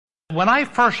When I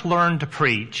first learned to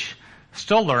preach,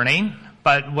 still learning,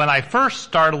 but when I first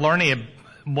started learning,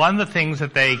 one of the things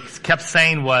that they kept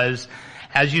saying was,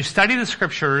 as you study the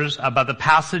scriptures about the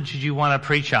passage you want to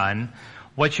preach on,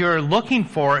 what you're looking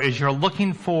for is you're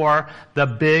looking for the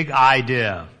big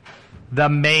idea, the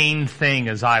main thing,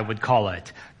 as I would call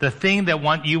it, the thing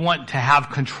that you want to have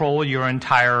control your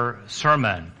entire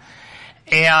sermon.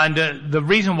 And the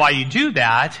reason why you do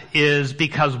that is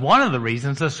because one of the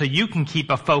reasons is so you can keep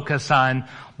a focus on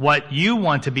what you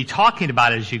want to be talking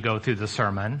about as you go through the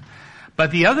sermon.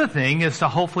 But the other thing is to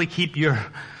hopefully keep your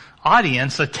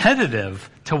audience attentive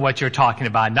to what you're talking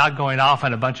about, not going off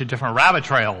on a bunch of different rabbit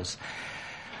trails.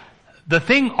 The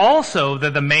thing also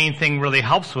that the main thing really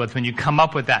helps with when you come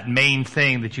up with that main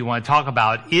thing that you want to talk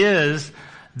about is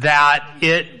that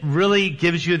it really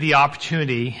gives you the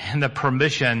opportunity and the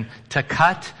permission to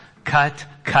cut.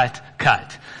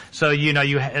 So,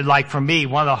 like for me,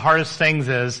 one of the hardest things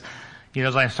is,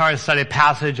 as I started to study a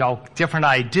passage, different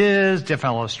ideas,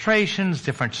 different illustrations,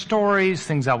 different stories,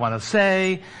 things I want to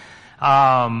say.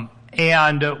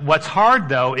 And what's hard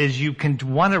though is you can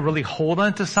want to really hold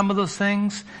on to some of those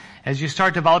things. As you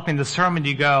start developing the sermon,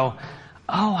 you go,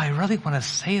 oh, I really want to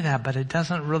say that, but it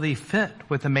doesn't really fit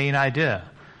with the main idea.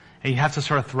 And you have to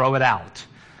sort of throw it out.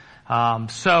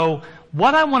 So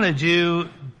what I want to do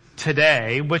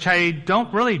today, which I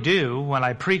don't really do when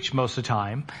I preach most of the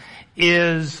time,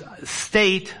 is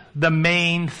state the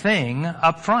main thing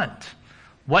up front.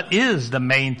 What is the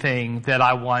main thing that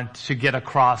I want to get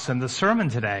across in the sermon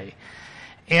today?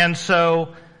 And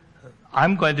so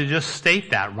I'm going to just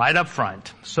state that right up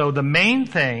front. So the main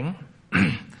thing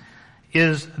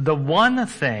is the one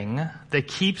thing that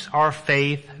keeps our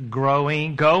faith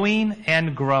going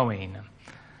and growing.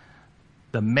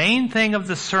 The main thing of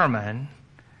the sermon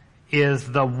is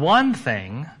the one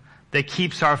thing that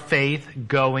keeps our faith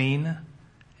going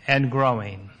and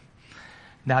growing.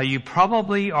 Now you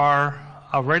probably are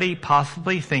already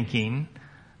possibly thinking,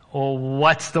 well,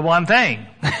 what's the one thing?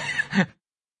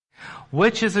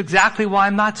 Which is exactly why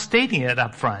I'm not stating it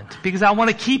up front, because I want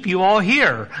to keep you all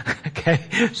here,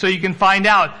 okay? So you can find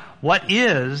out what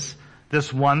is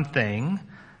this one thing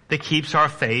that keeps our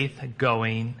faith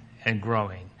going and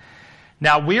growing.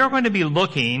 Now we are going to be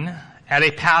looking at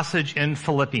a passage in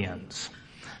Philippians.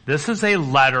 This is a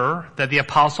letter that the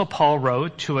Apostle Paul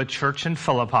wrote to a church in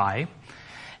Philippi,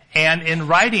 and in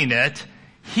writing it,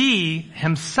 he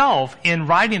himself, in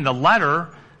writing the letter,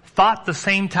 thought the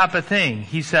same type of thing.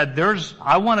 He said,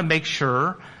 I want to make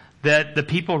sure that the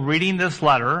people reading this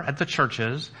letter at the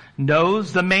churches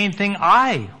knows the main thing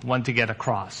I want to get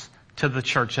across to the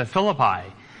church at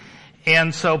Philippi.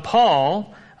 And so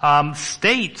Paul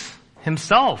states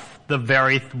himself the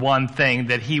very one thing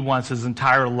that he wants his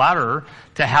entire letter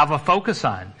to have a focus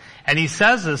on. And he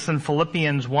says this in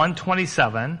Philippians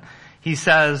 1:27. He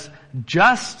says,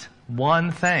 just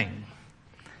one thing.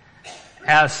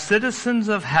 As citizens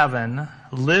of heaven,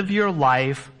 live your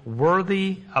life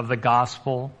worthy of the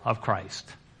gospel of Christ.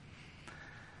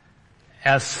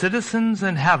 As citizens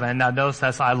in heaven, now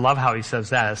notice I love how he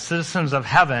says that. As citizens of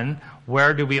heaven,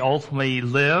 where do we ultimately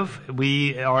live?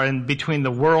 We are in between the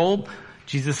world.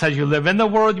 Jesus says you live in the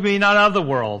world, you be not of the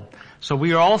world. So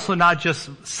we are also not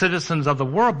just citizens of the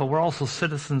world, but we're also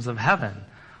citizens of heaven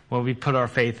when we put our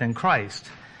faith in Christ.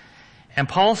 And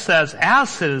Paul says, as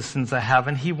citizens of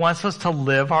heaven, he wants us to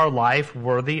live our life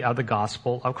worthy of the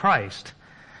gospel of Christ.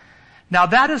 Now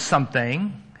that is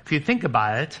something, if you think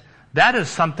about it, that is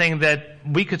something that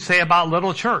we could say about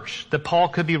Little Church, that Paul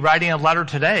could be writing a letter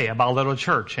today about Little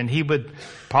Church, and he would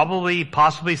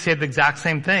possibly say the exact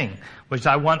same thing, which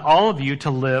I want all of you to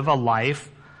live a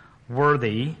life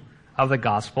worthy of the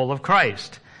gospel of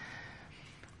Christ.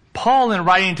 Paul, in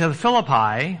writing to the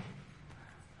Philippi,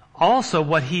 also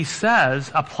what he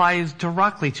says applies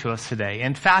directly to us today.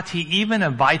 In fact, he even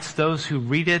invites those who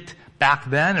read it back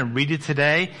then and read it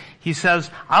today. He says,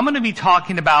 I'm going to be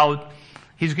talking about,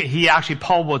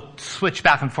 Paul will switch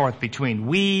back and forth between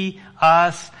we,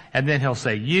 us, and then he'll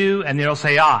say you, and then he'll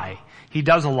say I. He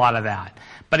does a lot of that.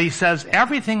 But he says,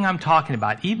 everything I'm talking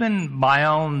about, even my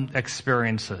own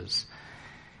experiences,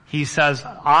 he says,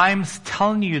 I'm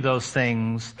telling you those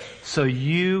things so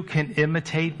you can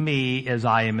imitate me as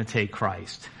I imitate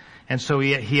Christ. And so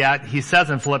he says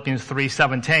in Philippians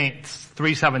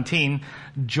 3:17,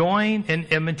 join in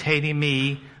imitating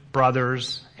me,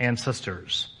 brothers and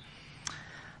sisters.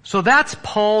 So that's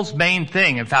Paul's main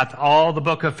thing. In fact, all the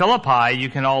book of Philippi, you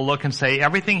can all look and say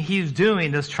everything he's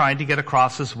doing is trying to get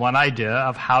across this one idea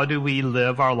of how do we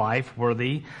live our life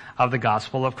worthy of the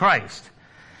gospel of Christ.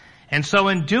 And so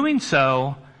in doing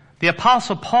so, the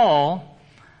Apostle Paul,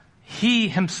 he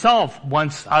himself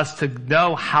wants us to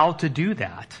know how to do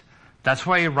that. That's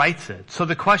why he writes it. So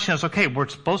the question is, okay, we're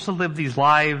supposed to live these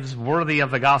lives worthy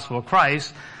of the gospel of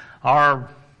Christ.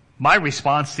 My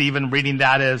response to even reading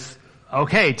that is,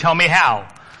 okay, tell me how.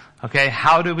 Okay,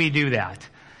 how do we do that?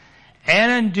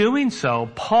 And in doing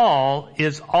so, Paul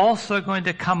is also going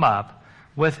to come up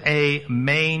with a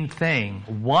main thing.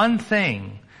 One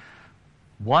thing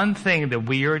that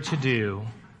we are to do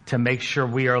to make sure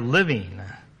we are living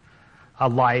a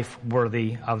life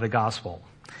worthy of the gospel.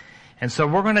 And so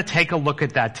we're going to take a look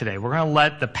at that today. We're going to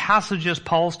let the passages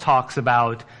Paul talks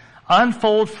about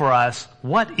unfold for us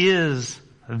what is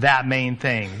that main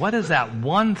thing. What is that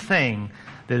one thing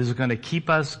that is going to keep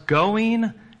us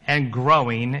going and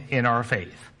growing in our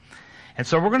faith? And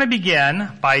so we're going to begin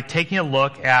by taking a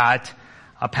look at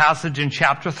a passage in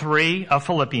chapter 3 of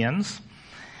Philippians.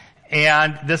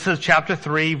 And this is chapter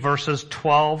 3, verses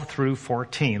 12 through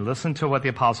 14. Listen to what the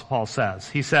Apostle Paul says.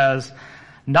 He says,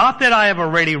 "Not that I have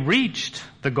already reached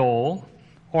the goal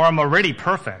or am already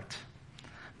perfect,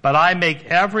 but I make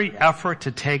every effort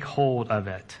to take hold of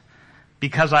it,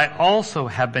 because I also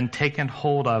have been taken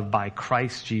hold of by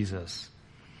Christ Jesus.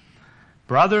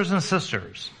 Brothers and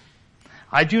sisters,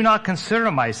 I do not consider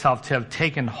myself to have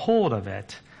taken hold of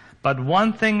it, but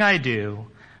one thing I do,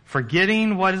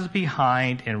 forgetting what is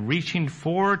behind and reaching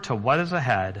forward to what is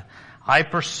ahead, I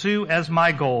pursue as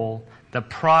my goal the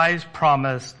prize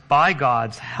promised by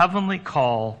God's heavenly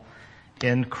call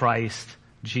in Christ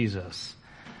Jesus."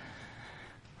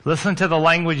 Listen to the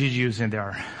language he's using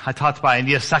there. I talked about I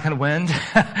need a second wind.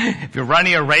 If you're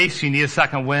running a race, you need a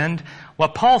second wind.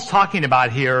 What Paul's talking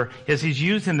about here is he's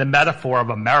using the metaphor of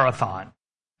a marathon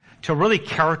to really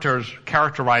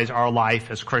characterize our life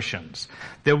as Christians,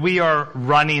 that we are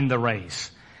running the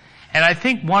race. And I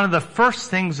think one of the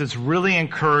first things that's really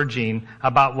encouraging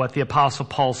about what the Apostle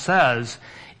Paul says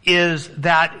is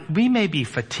that we may be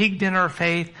fatigued in our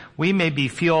faith. We may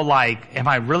feel like, am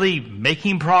I really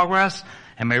making progress?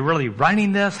 Am I really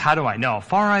running this? How do I know how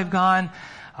far I've gone?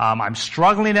 I'm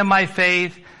struggling in my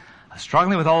faith,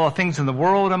 struggling with all the things in the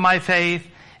world in my faith.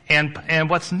 And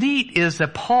what's neat is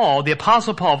that Paul, the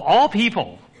Apostle Paul of all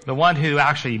people, the one who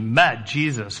actually met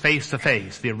Jesus face to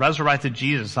face, the resurrected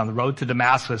Jesus on the road to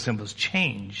Damascus and was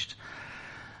changed.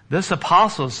 This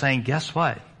apostle is saying, guess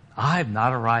what? I have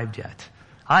not arrived yet.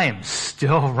 I am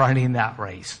still running that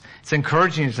race. It's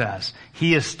encouraging to us.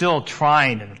 He is still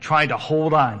trying to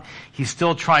hold on. He's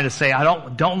still trying to say,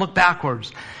 don't look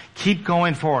backwards. Keep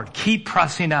going forward. Keep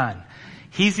pressing on.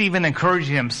 He's even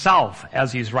encouraging himself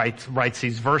as he writes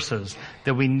these verses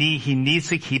that he needs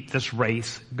to keep this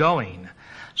race going.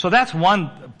 So that's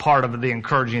one part of the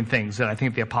encouraging things that I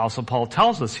think the Apostle Paul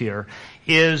tells us here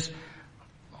is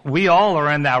we all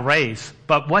are in that race,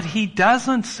 but what he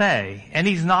doesn't say, and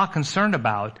he's not concerned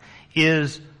about,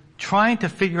 is trying to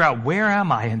figure out where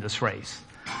am I in this race.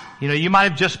 You might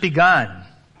have just begun.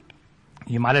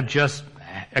 You might have just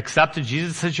accepted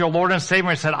Jesus as your Lord and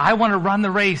Savior and said, I want to run the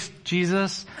race,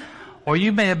 Jesus. Or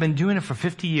you may have been doing it for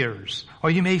 50 years. Or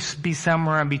you may be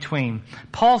somewhere in between.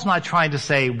 Paul's not trying to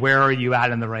say, where are you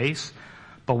at in the race?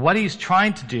 But what he's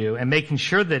trying to do and making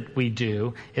sure that we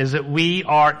do is that we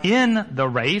are in the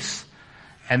race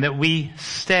and that we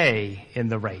stay in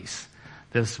the race.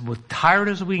 As tired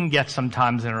as we can get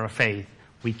sometimes in our faith,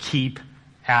 we keep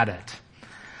at it.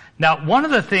 Now, one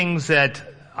of the things that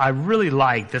I really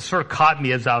liked that sort of caught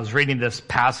me as I was reading this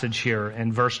passage here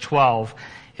in verse 12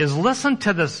 is listen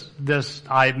to this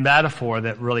metaphor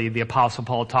that really the Apostle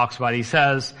Paul talks about. He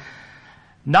says,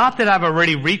 not that I've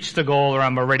already reached the goal or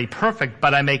I'm already perfect,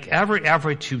 but I make every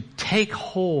effort to take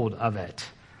hold of it.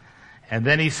 And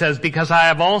then he says, because I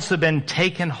have also been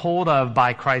taken hold of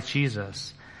by Christ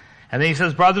Jesus. And then he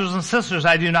says, brothers and sisters,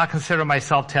 I do not consider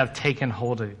myself to have taken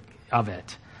hold of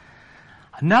it.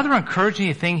 Another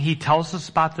encouraging thing he tells us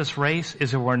about this race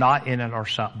is that we're not in it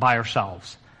by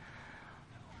ourselves.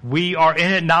 We are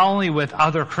in it not only with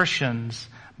other Christians,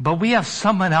 but we have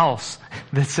someone else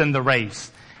that's in the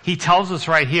race. He tells us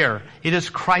right here, it is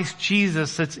Christ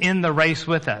Jesus that's in the race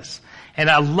with us. And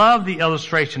I love the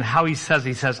illustration, how he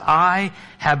says, I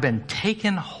have been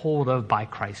taken hold of by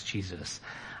Christ Jesus.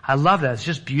 I love that. It's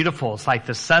just beautiful. It's like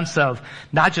the sense of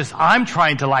not just I'm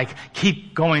trying to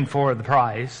keep going for the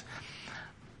prize,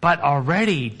 but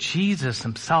already Jesus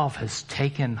himself has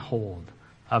taken hold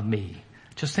of me.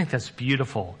 Just think that's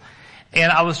beautiful.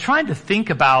 And I was trying to think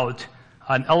about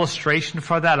an illustration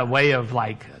for that, a way of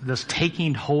this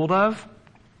taking hold of.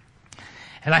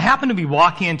 And I happened to be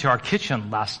walking into our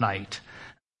kitchen last night.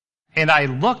 And I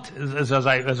looked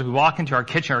as we walk into our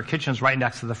kitchen's right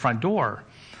next to the front door.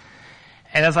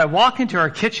 And as I walk into our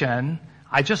kitchen,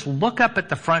 I just look up at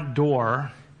the front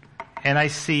door and I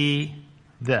see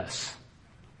this.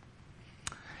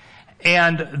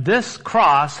 And this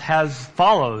cross has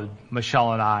followed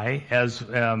Michelle and I as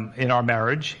in our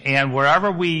marriage, and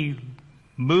wherever we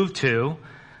move to,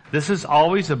 this is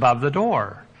always above the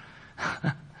door.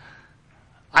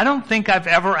 I don't think I've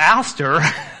ever asked her,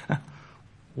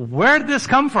 where did this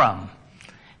come from?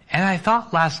 And I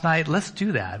thought last night, let's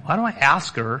do that. Why don't I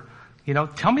ask her,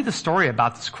 tell me the story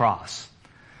about this cross.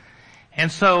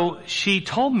 And so she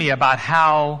told me about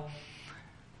how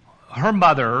her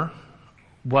mother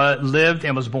lived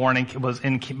and was born in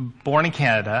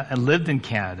Canada and lived in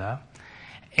Canada.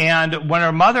 And when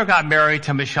her mother got married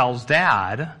to Michelle's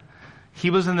dad, he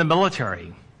was in the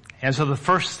military. And so the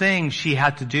first thing she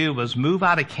had to do was move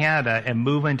out of Canada and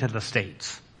move into the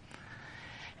States.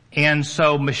 And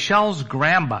so Michelle's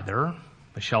grandmother,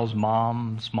 Michelle's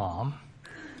mom's mom,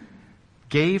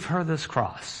 gave her this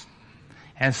cross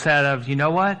and said, you know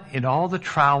what? In all the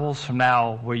travels from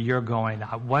now where you're going,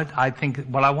 what's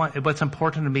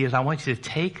important to me is I want you to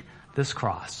take this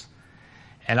cross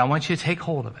and I want you to take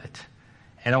hold of it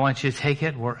and I want you to take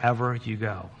it wherever you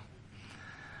go.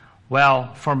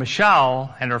 Well, for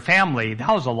Michelle and her family, that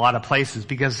was a lot of places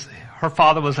because her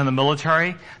father was in the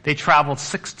military. They traveled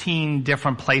 16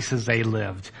 different places they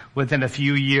lived within a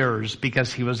few years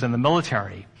because he was in the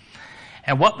military.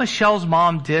 And what Michelle's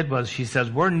mom did was she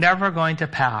says, we're never going to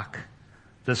pack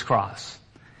this cross.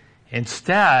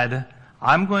 Instead,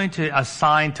 I'm going to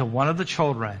assign to one of the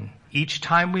children, each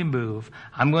time we move,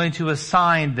 I'm going to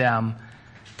assign them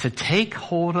to take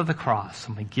hold of the cross.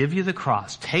 I'm going to give you the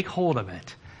cross. Take hold of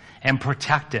it and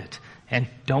protect it and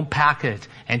don't pack it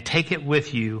and take it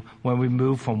with you when we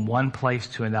move from one place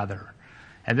to another.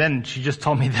 And then she just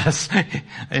told me this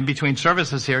in between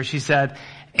services here. She said,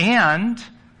 and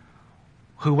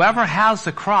whoever has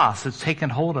the cross has taken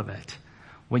hold of it.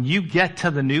 When you get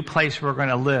to the new place we're going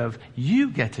to live, you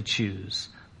get to choose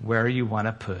where you want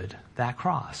to put that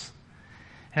cross.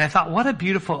 And I thought, what a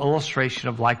beautiful illustration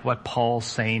of like what Paul's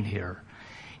saying here.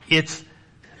 It's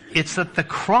that the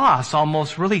cross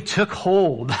almost really took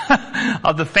hold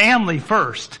of the family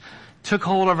first, took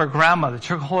hold of her grandmother,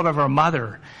 took hold of her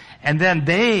mother, and then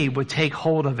they would take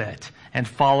hold of it and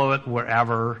follow it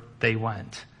wherever they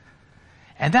went.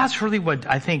 And that's really what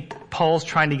I think Paul's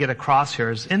trying to get across here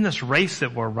is in this race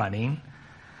that we're running,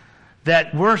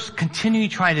 that we're continuing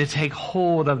trying to take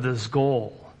hold of this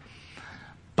goal.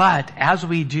 But as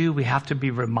we do, we have to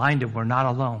be reminded we're not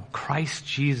alone. Christ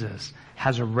Jesus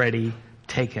has already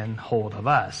taken hold of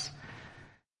us.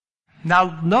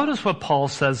 Now, notice what Paul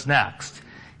says next.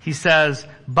 He says,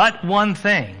 but one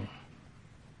thing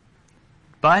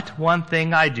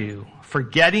I do,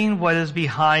 forgetting what is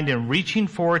behind and reaching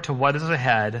forward to what is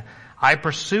ahead, I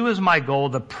pursue as my goal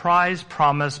the prize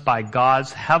promised by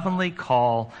God's heavenly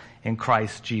call in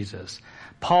Christ Jesus.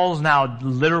 Paul's now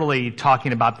literally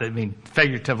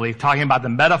figuratively talking about the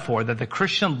metaphor that the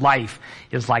Christian life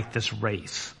is like this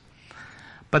race.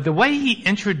 But the way he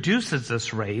introduces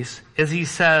this race is he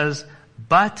says,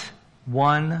 but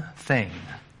one thing.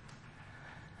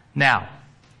 Now,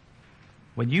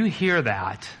 when you hear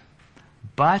that,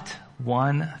 but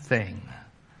one thing,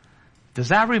 does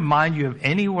that remind you of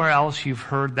anywhere else you've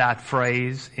heard that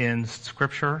phrase in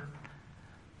Scripture?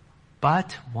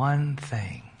 But one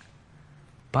thing.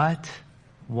 But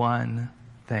one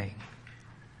thing.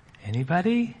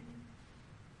 Anybody?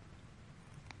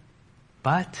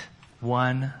 But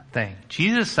one thing.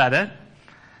 Jesus said it.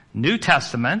 New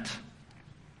Testament.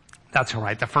 That's all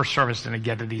right. The first service didn't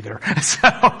get it either. So,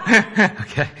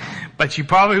 okay. But you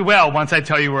probably will once I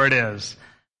tell you where it is.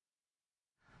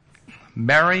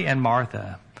 Mary and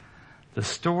Martha. The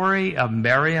story of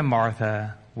Mary and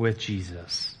Martha with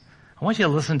Jesus. I want you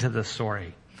to listen to this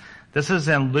story. This is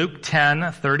in Luke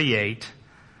 10:38.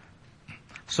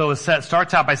 So it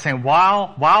starts out by saying,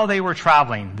 while they were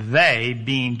traveling, they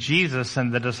being Jesus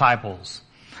and the disciples,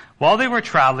 while they were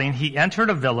traveling, he entered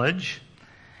a village,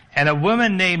 and a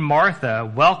woman named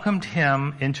Martha welcomed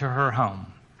him into her home.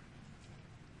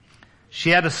 She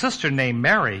had a sister named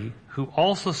Mary, who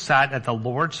also sat at the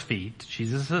Lord's feet,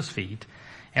 Jesus' feet,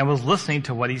 and was listening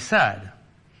to what he said.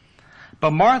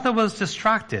 But Martha was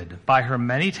distracted by her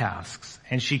many tasks,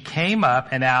 and she came up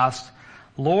and asked,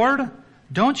 Lord,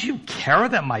 don't you care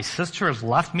that my sister has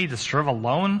left me to serve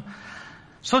alone?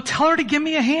 So tell her to give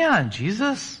me a hand,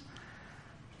 Jesus.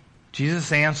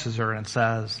 Jesus answers her and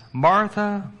says,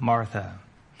 Martha, Martha,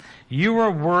 you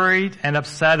are worried and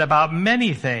upset about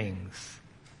many things.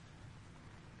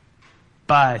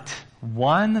 But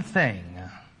one thing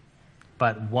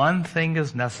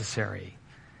is necessary.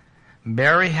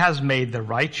 Mary has made the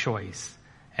right choice,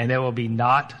 and it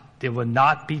will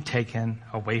not be taken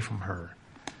away from her.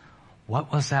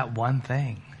 What was that one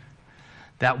thing?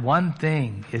 That one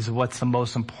thing is what's the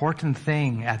most important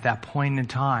thing at that point in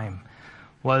time,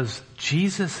 was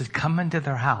Jesus had come into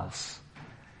their house.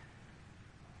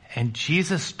 And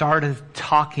Jesus started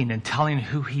talking and telling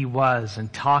who he was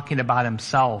and talking about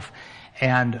himself.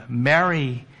 And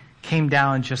Mary came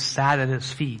down and just sat at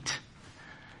his feet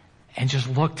and just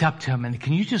looked up to him. And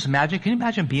can you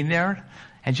imagine being there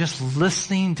and just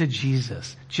listening to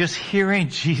Jesus, just hearing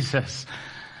Jesus?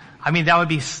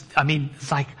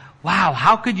 It's like, wow,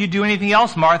 how could you do anything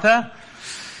else, Martha?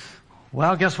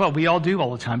 Well, guess what? We all do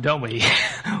all the time, don't we?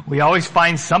 We always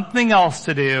find something else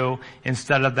to do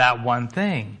instead of that one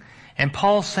thing. And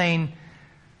Paul's saying,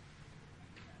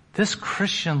 this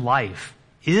Christian life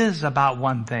is about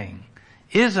one thing.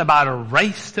 It is about a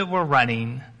race that we're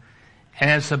running, and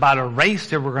it's about a race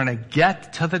that we're going to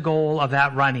get to the goal of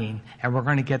that running, and we're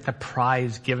going to get the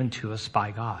prize given to us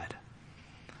by God.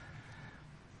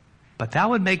 But that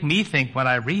would make me think when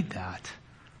I read that,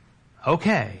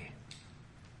 okay,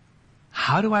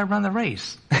 how do I run the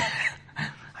race?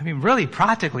 Really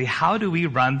practically, how do we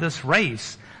run this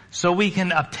race so we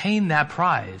can obtain that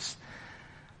prize?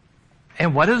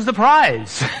 And what is the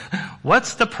prize?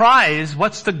 What's the prize?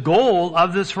 What's the goal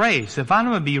of this race? If I'm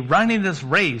going to be running this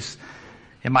race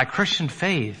in my Christian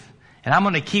faith, and I'm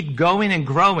going to keep going and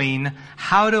growing,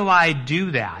 how do I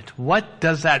do that?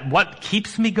 What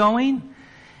keeps me going?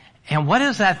 And what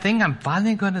is that thing I'm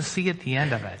finally going to see at the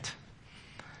end of it?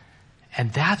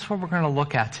 And that's what we're going to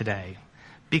look at today.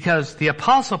 Because the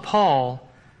Apostle Paul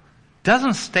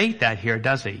doesn't state that here,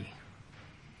 does he?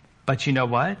 But you know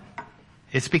what?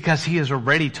 It's because he has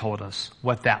already told us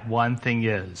what that one thing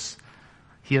is.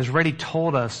 He has already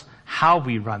told us how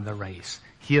we run the race.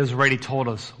 He has already told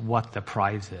us what the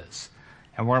prize is.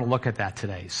 And we're going to look at that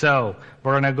today. So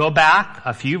we're going to go back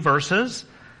a few verses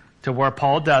to where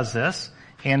Paul does this.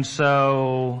 And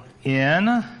so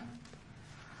in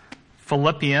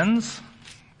Philippians,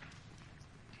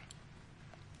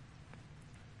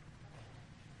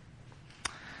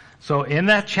 so in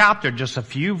that chapter, just a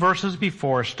few verses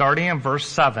before, starting in verse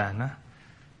 7,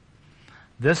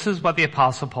 this is what the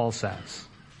Apostle Paul says.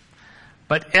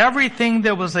 But everything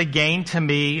that was a gain to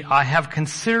me, I have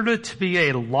considered it to be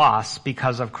a loss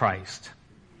because of Christ.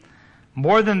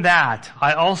 More than that,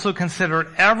 I also consider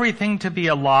everything to be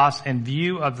a loss in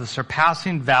view of the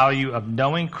surpassing value of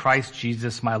knowing Christ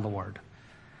Jesus my Lord.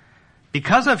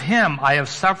 Because of him, I have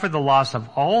suffered the loss of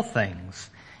all things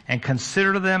and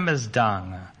consider them as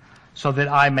dung, so that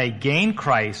I may gain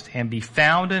Christ and be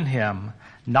found in him,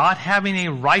 not having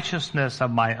a righteousness of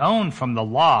my own from the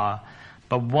law,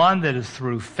 but one that is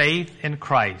through faith in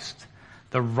Christ,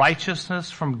 the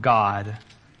righteousness from God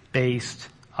based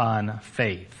on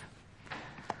faith.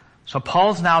 So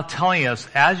Paul's now telling us,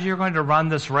 as you're going to run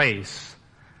this race,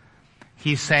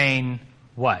 he's saying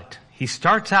what? He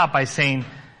starts out by saying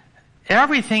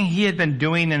everything he had been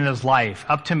doing in his life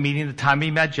up to meeting the time he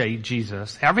met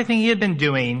Jesus, everything he had been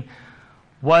doing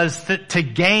was to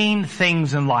gain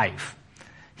things in life.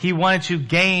 He wanted to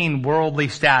gain worldly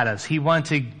status. He wanted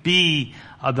to be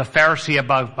the Pharisee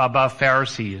above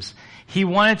Pharisees. He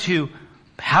wanted to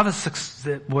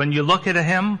when you look at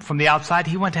him from the outside,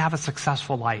 he wanted to have a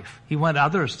successful life. He wanted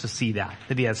others to see that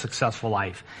he had a successful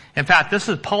life. In fact,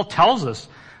 Paul tells us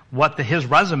what his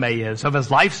resume is of his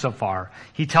life so far.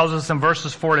 He tells us in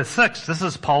verses 4 to 6, this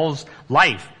is Paul's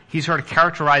life. He sort of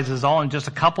characterizes all in just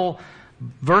a couple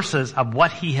verses of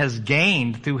what he has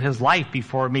gained through his life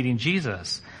before meeting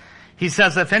Jesus. He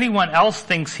says, if anyone else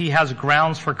thinks he has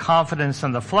grounds for confidence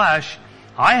in the flesh,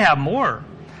 I have more.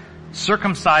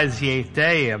 Circumcised the 8th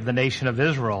day of the nation of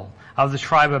Israel, of the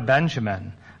tribe of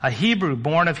Benjamin, a Hebrew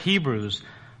born of Hebrews,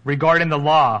 regarding the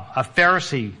law, a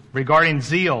Pharisee, regarding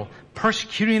zeal,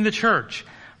 persecuting the church,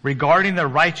 regarding the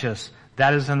righteous,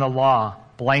 that is in the law,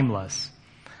 blameless.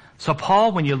 So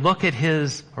Paul, when you look at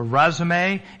his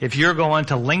resume, if you're going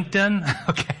to LinkedIn,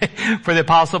 okay, for the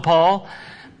Apostle Paul,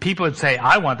 people would say,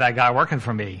 I want that guy working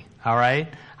for me, all right?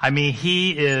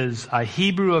 He is a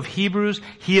Hebrew of Hebrews.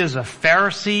 He is a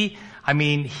Pharisee.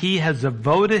 He has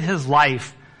devoted his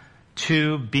life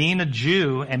to being a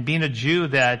Jew and being a Jew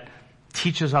that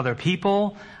teaches other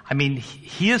people.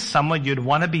 He is someone you'd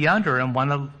want to be under and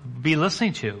want to be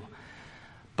listening to.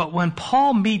 But when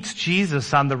Paul meets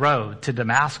Jesus on the road to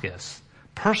Damascus,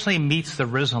 personally meets the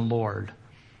risen Lord,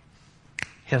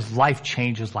 his life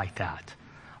changes like that.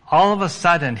 All of a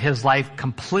sudden, his life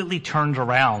completely turns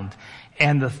around.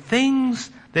 And the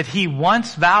things that he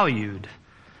once valued,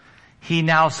 he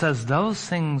now says, those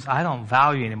things I don't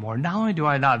value anymore. Not only do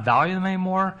I not value them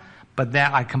anymore, but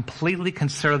that I completely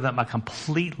consider them a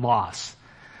complete loss.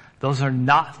 Those are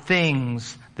not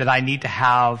things that I need to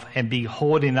have and be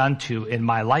holding onto in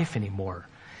my life anymore.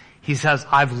 He says,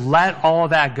 I've let all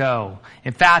that go.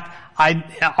 In fact,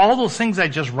 all those things I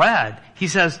just read, he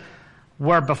says,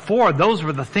 where before those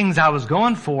were the things I was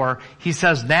going for, he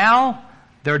says now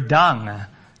they're dung. Now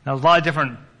there's a lot of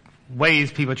different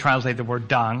ways people translate the word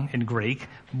dung in Greek.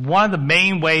 One of the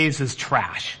main ways is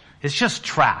trash. It's just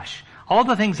trash. All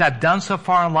the things I've done so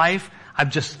far in life,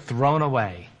 I've just thrown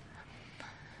away.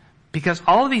 Because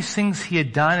all of these things he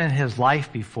had done in his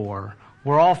life before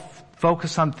were all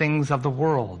focused on things of the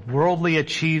world, worldly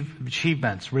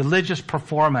achievements, religious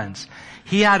performance.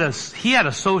 He had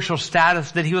a social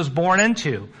status that he was born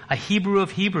into, a Hebrew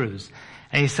of Hebrews.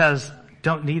 And he says,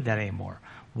 don't need that anymore.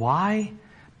 Why?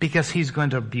 Because he's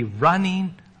going to be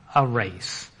running a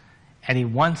race. And he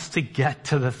wants to get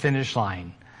to the finish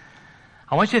line.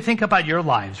 I want you to think about your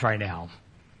lives right now.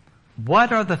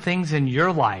 What are the things in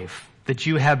your life that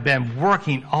you have been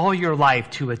working all your life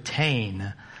to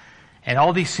attain? And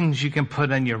all these things you can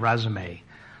put on your resume.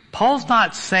 Paul's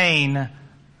not saying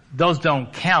those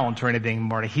don't count or anything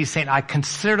more. He's saying I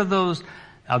consider those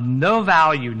of no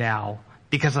value now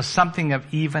because of something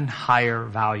of even higher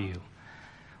value.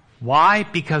 Why?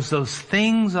 Because those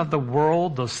things of the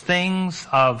world, those things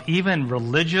of even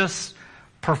religious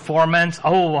performance.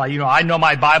 I know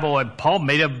my Bible, and Paul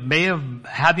may have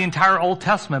had the entire Old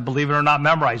Testament, believe it or not,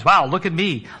 memorized. Wow, look at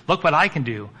me. Look what I can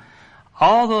do.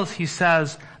 All those, he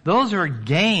says, those are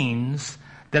gains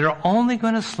that are only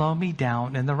going to slow me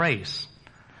down in the race.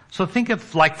 So think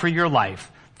of, like, for your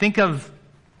life. Think of,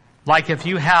 like, if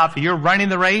you're running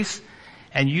the race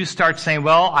and you start saying,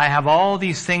 well, I have all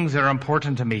these things that are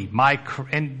important to me.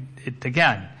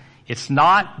 Again, it's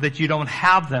not that you don't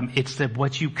have them. It's that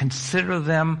what you consider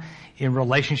them in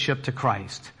relationship to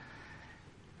Christ.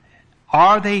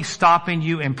 Are they stopping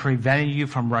you and preventing you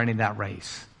from running that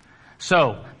race?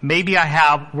 So, maybe I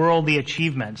have worldly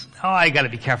achievements. Oh, I gotta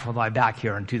be careful with my back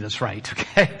here and do this right,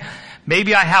 okay?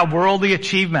 Maybe I have worldly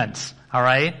achievements,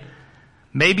 alright?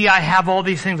 Maybe I have all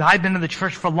these things. I've been in the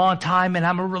church for a long time and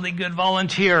I'm a really good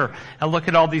volunteer. And look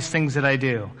at all these things that I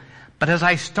do. But as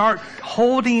I start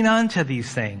holding on to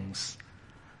these things,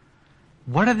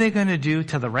 what are they gonna do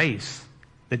to the race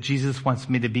that Jesus wants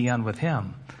me to be on with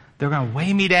him? They're gonna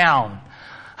weigh me down.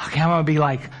 Okay, I'm gonna be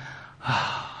like,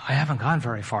 I haven't gone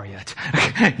very far yet,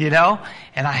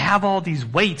 and I have all these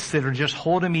weights that are just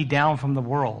holding me down from the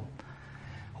world.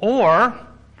 Or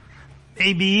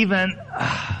maybe even,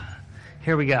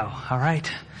 here we go, all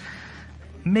right?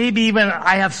 Maybe even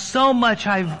I have so much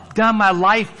I've done my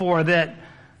life for that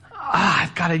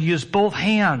I've got to use both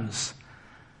hands.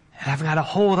 And I've got to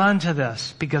hold on to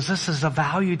this because this is of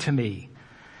value to me.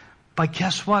 But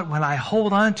guess what? When I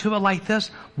hold on to it like this,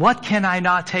 what can I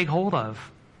not take hold of?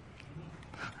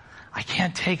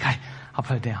 I'll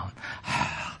put it down.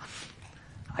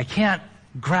 I can't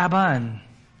grab on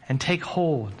and take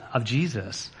hold of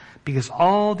Jesus because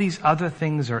all these other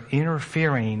things are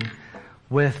interfering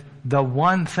with the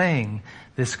one thing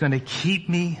that's going to keep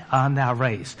me on that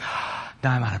race.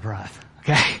 Now I'm out of breath.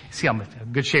 Okay? See how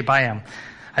good shape I am.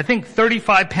 I think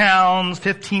 35 pounds,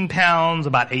 15 pounds,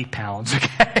 about 8 pounds.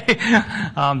 Okay?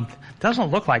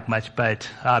 Doesn't look like much, but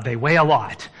they weigh a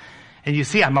lot. And you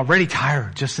see, I'm already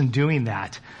tired just in doing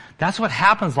that. That's what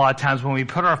happens a lot of times when we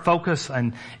put our focus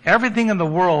on everything in the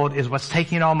world is what's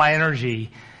taking all my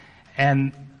energy.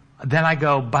 And then I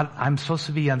go, but I'm supposed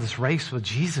to be on this race with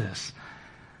Jesus.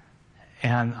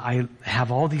 And I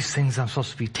have all these things I'm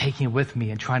supposed to be taking with me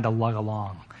and trying to lug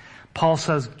along. Paul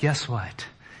says, guess what?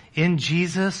 In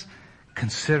Jesus,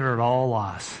 consider it all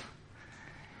loss.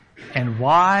 And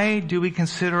why do we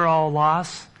consider all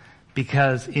loss?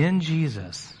 Because in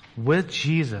Jesus,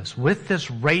 with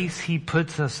this race he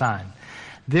puts us on,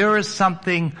 there is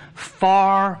something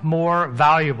far more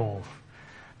valuable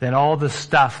than all the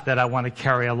stuff that I want to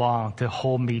carry along to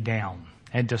hold me down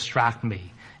and distract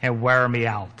me and wear me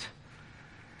out.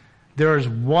 There is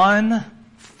one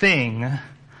thing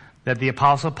that the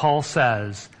Apostle Paul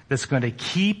says that's going to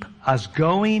keep us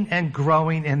going and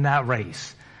growing in that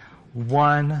race.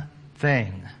 One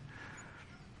thing.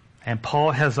 And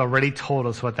Paul has already told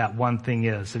us what that one thing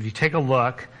is. If you take a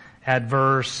look at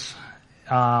verse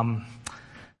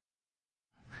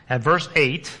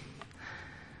 8,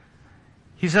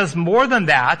 he says, more than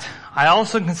that, I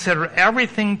also consider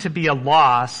everything to be a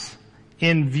loss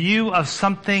in view of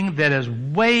something that is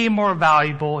way more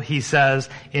valuable, he says,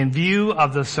 in view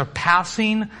of the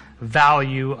surpassing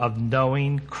value of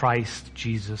knowing Christ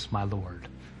Jesus my Lord.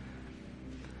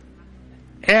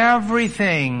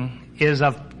 Everything is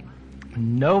of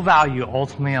no value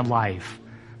ultimately in life.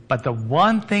 But the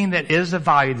one thing that is of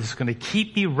value that's going to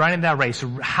keep me running that race.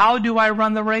 How do I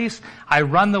run the race? I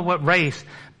run the race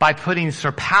by putting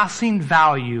surpassing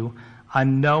value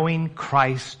on knowing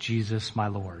Christ Jesus my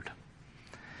Lord.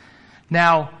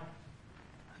 Now,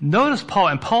 notice Paul,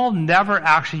 and Paul never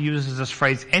actually uses this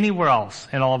phrase anywhere else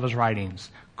in all of his writings.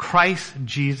 Christ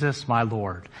Jesus my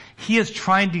Lord. He is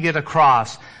trying to get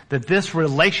across that this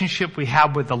relationship we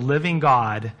have with the living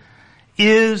God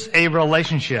is a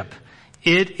relationship.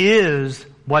 It is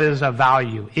what is of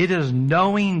value. It is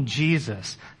knowing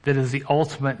Jesus that is the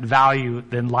ultimate value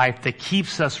in life that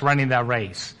keeps us running that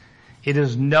race. It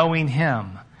is knowing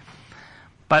Him.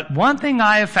 But one thing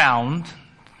I have found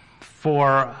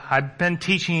I've been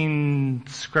teaching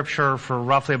Scripture for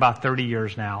roughly about 30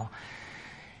 years now.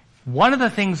 One of the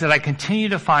things that I continue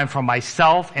to find for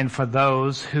myself and for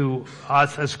those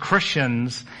us as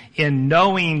Christians in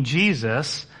knowing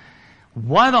Jesus,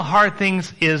 one of the hard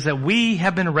things is that we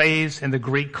have been raised in the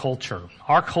Greek culture.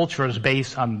 Our culture is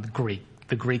based on the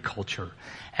Greek culture.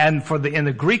 And in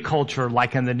the Greek culture,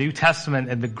 like in the New Testament,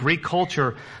 in the Greek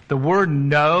culture, the word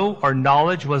know or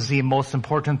knowledge was the most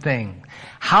important thing.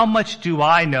 How much do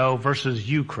I know versus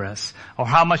you, Chris? Or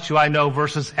how much do I know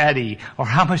versus Eddie? Or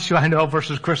how much do I know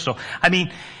versus Crystal? I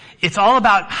mean, it's all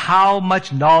about how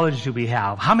much knowledge do we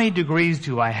have? How many degrees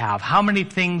do I have? How many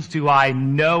things do I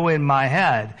know in my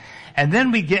head? And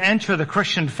then we enter the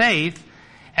Christian faith,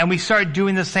 and we start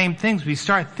doing the same things. We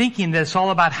start thinking that it's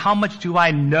all about how much do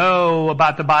I know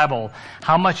about the Bible?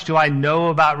 How much do I know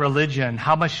about religion?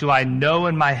 How much do I know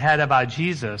in my head about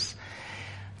Jesus?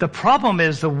 The problem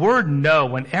is the word know,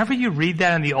 whenever you read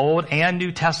that in the Old and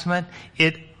New Testament,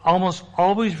 it almost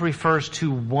always refers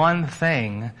to one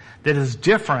thing that is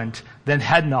different than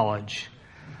head knowledge.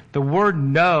 The word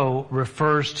know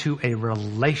refers to a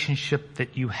relationship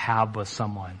that you have with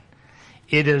someone.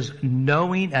 It is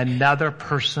knowing another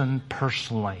person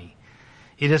personally.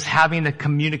 It is having a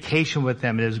communication with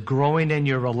them. It is growing in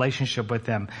your relationship with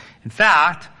them. In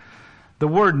fact, the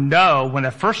word know, when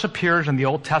it first appears in the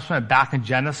Old Testament back in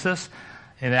Genesis,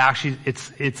 and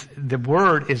the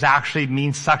word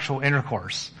means sexual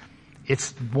intercourse.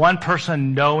 It's one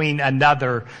person knowing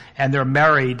another, and they're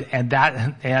married, and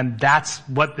that's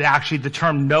what the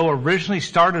term know originally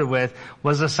started with,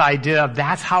 was this idea of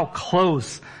that's how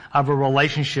close of a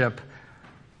relationship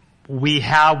we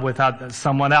have with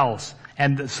someone else.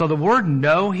 And so the word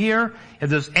know here, if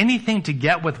there's anything to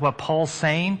get with what Paul's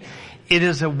saying, it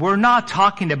is that we're not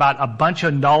talking about a bunch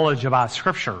of knowledge about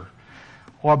Scripture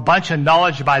or a bunch of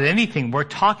knowledge about anything. We're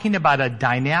talking about a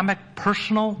dynamic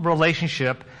personal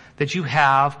relationship that you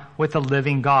have with the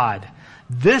living God.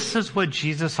 This is what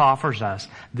Jesus offers us.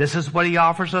 This is what He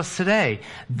offers us today.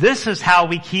 This is how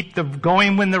we keep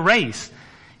going win the race,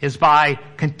 is by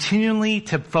continually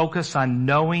to focus on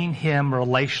knowing Him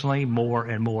relationally more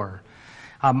and more.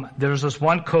 There's this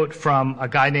one quote from a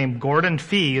guy named Gordon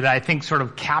Fee that I think sort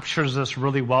of captures this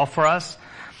really well for us.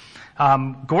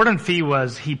 Gordon Fee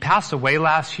he passed away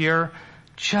last year.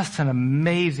 Just an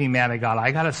amazing man of God.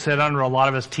 I got to sit under a lot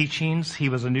of his teachings. He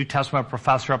was a New Testament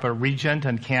professor up at Regent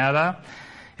in Canada,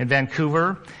 in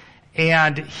Vancouver.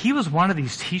 And he was one of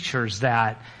these teachers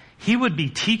that he would be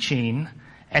teaching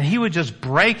and he would just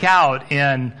break out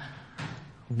in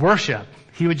worship.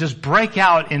 He would just break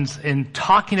out in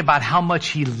talking about how much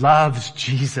he loves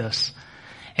Jesus.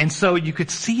 And so you could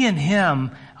see in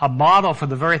him a model for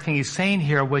the very thing he's saying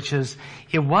here, which is,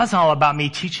 it wasn't all about me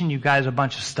teaching you guys a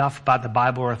bunch of stuff about the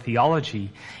Bible or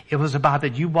theology. It was about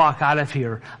that you walk out of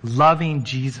here loving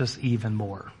Jesus even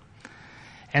more.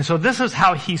 And so this is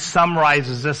how he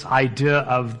summarizes this idea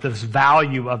of this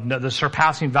value of the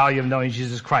surpassing value of knowing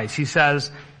Jesus Christ. He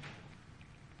says,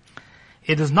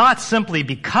 it is not simply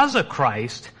because of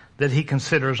Christ that he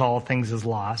considers all things as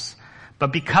loss,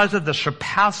 but because of the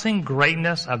surpassing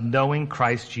greatness of knowing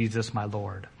Christ Jesus my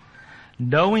Lord.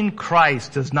 Knowing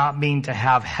Christ does not mean to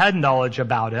have head knowledge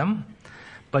about Him,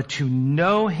 but to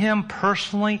know Him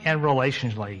personally and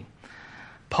relationally.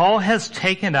 Paul has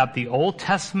taken up the Old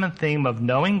Testament theme of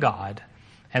knowing God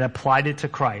and applied it to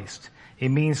Christ. It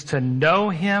means to know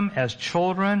Him as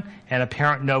children and a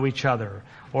parent know each other,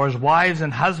 or as wives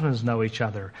and husbands know each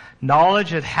other.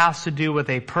 Knowledge that has to do with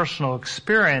a personal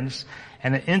experience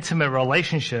and an intimate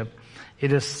relationship.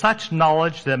 It is such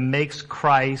knowledge that makes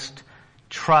Christ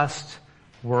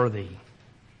trustworthy.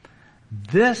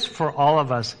 This, for all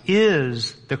of us,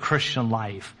 is the Christian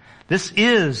life. This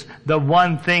is the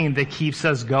one thing that keeps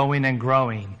us going and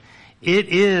growing. It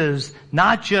is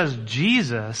not just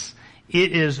Jesus,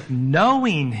 it is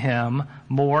knowing Him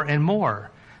more and more.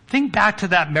 Think back to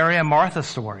that Mary and Martha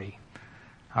story.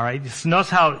 All right. Just notice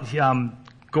how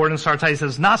Gordon starts out. He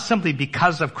says, not simply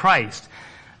because of Christ.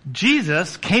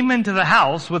 Jesus came into the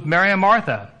house with Mary and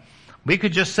Martha. We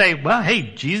could just say, well,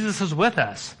 hey, Jesus is with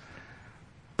us.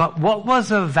 But what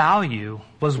was of value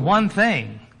was one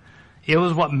thing. It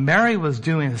was what Mary was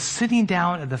doing, sitting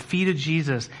down at the feet of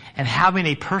Jesus and having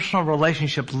a personal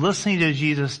relationship, listening to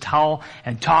Jesus tell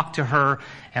and talk to her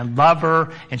and love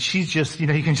her. And she's just, you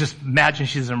can just imagine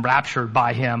she's enraptured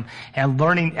by him and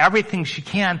learning everything she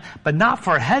can, but not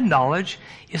for head knowledge.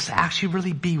 It's to actually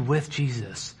really be with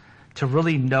Jesus, to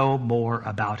really know more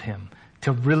about him,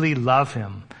 to really love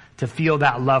him, to feel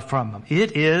that love from him.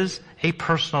 It is a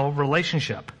personal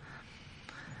relationship.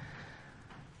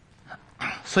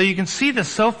 So you can see this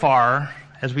so far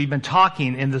as we've been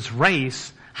talking in this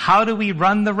race. How do we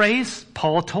run the race?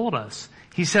 Paul told us.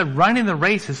 He said running the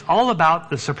race is all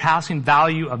about the surpassing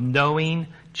value of knowing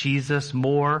Jesus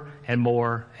more and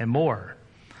more and more.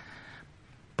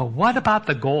 But what about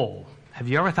the goal? Have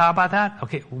you ever thought about that?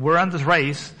 Okay, we're on this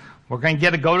race. We're going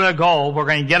to go to a goal. We're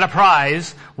going to get a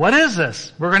prize. What is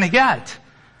this we're going to get?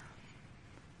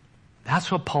 That's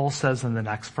what Paul says in the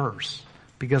next verse.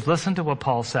 Because listen to what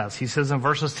Paul says. He says in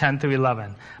verses 10 through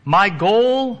 11, my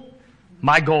goal,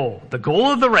 the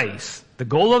goal of the race, the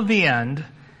goal of the end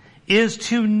is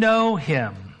to know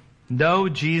him, know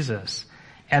Jesus,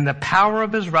 and the power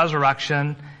of his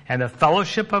resurrection and the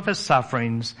fellowship of his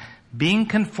sufferings, being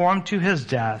conformed to his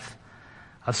death,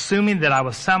 assuming that I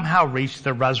will somehow reach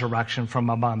the resurrection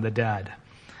from among the dead.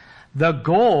 The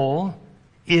goal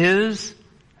is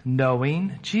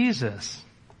knowing Jesus.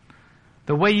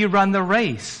 The way you run the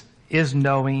race is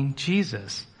knowing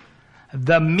Jesus.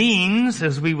 The means,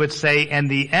 as we would say, and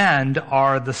the end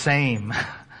are the same.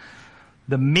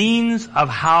 The means of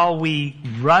how we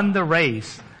run the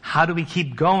race, how do we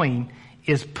keep going,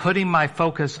 is putting my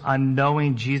focus on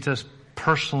knowing Jesus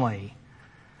personally.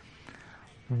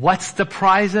 What's the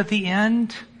prize at the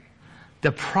end?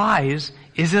 The prize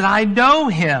is that I know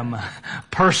him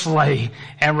personally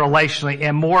and relationally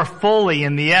and more fully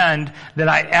in the end than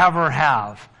I ever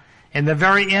have. In the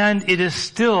very end, it is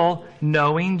still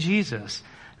knowing Jesus.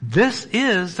 This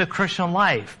is the Christian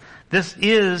life. This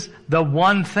is the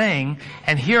one thing.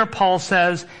 And here Paul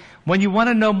says, when you want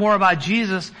to know more about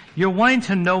Jesus, you're wanting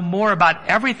to know more about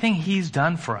everything he's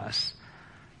done for us.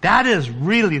 That is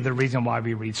really the reason why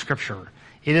we read Scripture.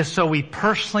 It is so we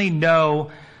personally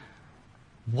know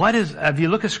if you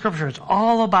look at Scripture, it's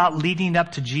all about leading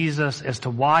up to Jesus as to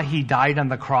why he died on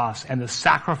the cross and the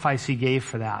sacrifice he gave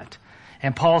for that.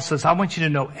 And Paul says, I want you to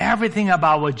know everything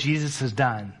about what Jesus has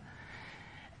done.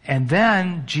 And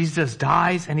then Jesus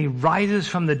dies and he rises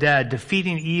from the dead,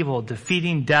 defeating evil,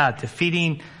 defeating death,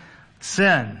 defeating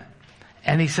sin.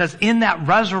 And he says, in that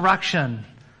resurrection,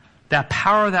 that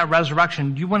power of that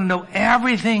resurrection, you want to know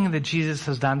everything that Jesus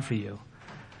has done for you.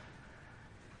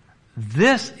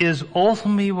 This is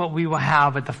ultimately what we will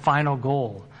have at the final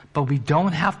goal. But we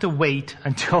don't have to wait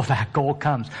until that goal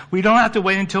comes. We don't have to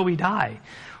wait until we die.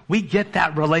 We get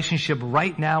that relationship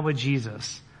right now with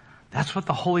Jesus. That's what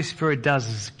the Holy Spirit does,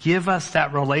 is give us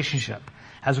that relationship.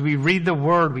 As we read the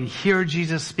Word, we hear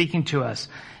Jesus speaking to us,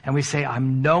 and we say,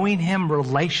 I'm knowing him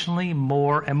relationally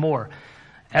more and more.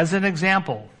 As an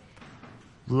example,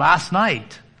 last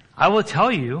night, I will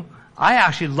tell you, I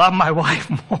actually love my wife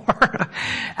more.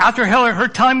 After her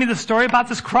telling me the story about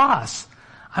this cross,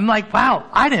 I'm like, wow,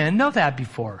 I didn't know that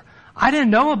before. I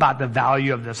didn't know about the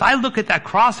value of this. I look at that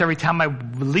cross every time I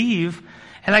leave,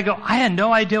 and I go, I had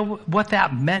no idea what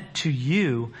that meant to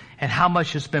you and how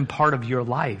much it's been part of your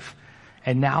life.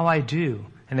 And now I do.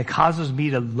 And it causes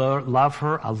me to love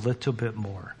her a little bit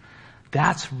more.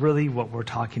 That's really what we're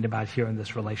talking about here in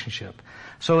this relationship.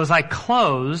 So as I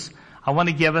close, I want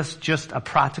to give us just a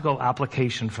practical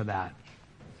application for that.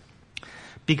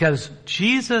 Because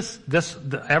Jesus,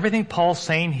 everything Paul's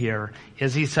saying here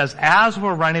is he says, as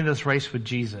we're running this race with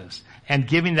Jesus and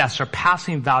giving that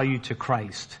surpassing value to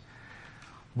Christ,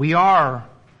 we are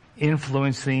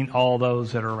influencing all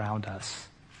those that are around us.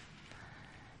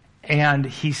 And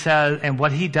he says, and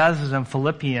what he does is in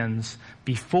Philippians,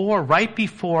 right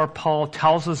before Paul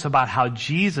tells us about how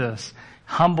Jesus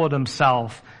humbled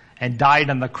himself and died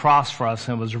on the cross for us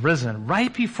and was risen,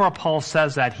 right before Paul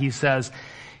says that, he says,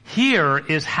 here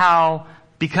is how,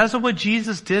 because of what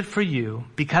Jesus did for you,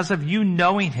 because of you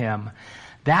knowing him,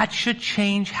 that should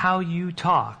change how you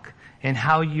talk and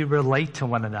how you relate to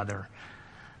one another.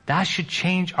 That should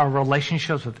change our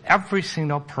relationships with every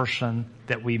single person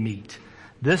that we meet.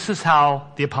 This is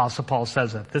how the Apostle Paul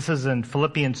says it. This is in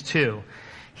Philippians 2.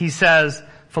 He says,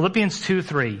 Philippians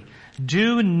 2:3,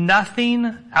 do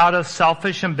nothing out of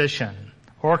selfish ambition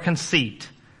or conceit,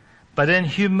 But in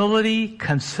humility,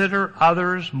 consider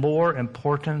others more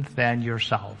important than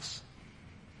yourselves.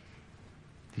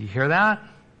 Do you hear that?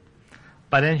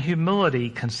 But in humility,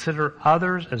 consider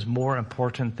others as more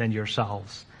important than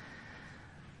yourselves.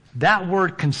 That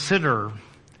word consider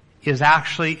is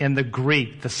actually in the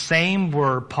Greek the same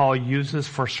word Paul uses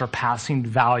for surpassing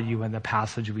value in the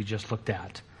passage we just looked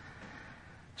at.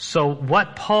 So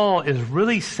what Paul is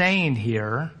really saying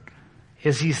here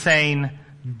is he's saying,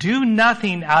 do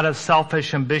nothing out of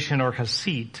selfish ambition or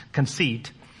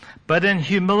conceit, but in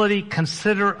humility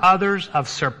consider others of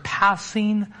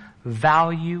surpassing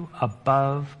value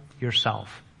above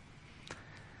yourself.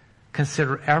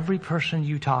 Consider every person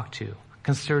you talk to.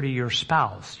 Consider your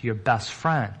spouse, your best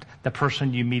friend, the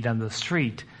person you meet on the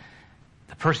street,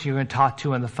 the person you're going to talk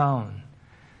to on the phone.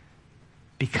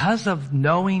 Because of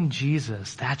knowing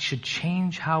Jesus, that should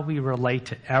change how we relate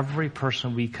to every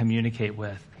person we communicate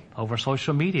with over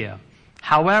social media,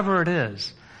 however it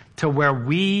is, to where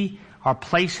we are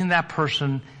placing that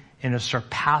person in a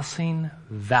surpassing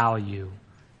value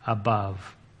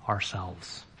above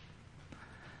ourselves.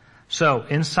 So,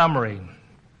 in summary,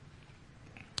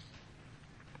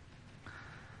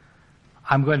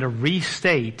 I'm going to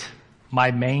restate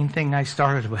my main thing I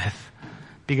started with.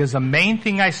 Because the main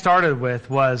thing I started with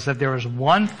was that there is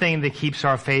one thing that keeps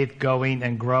our faith going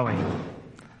and growing.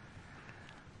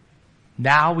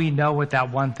 Now we know what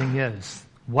that one thing is.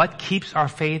 What keeps our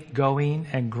faith going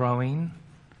and growing?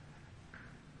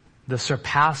 The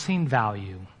surpassing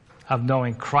value of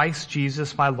knowing Christ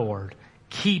Jesus my Lord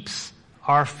keeps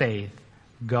our faith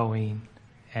going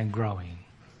and growing.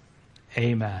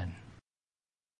 Amen.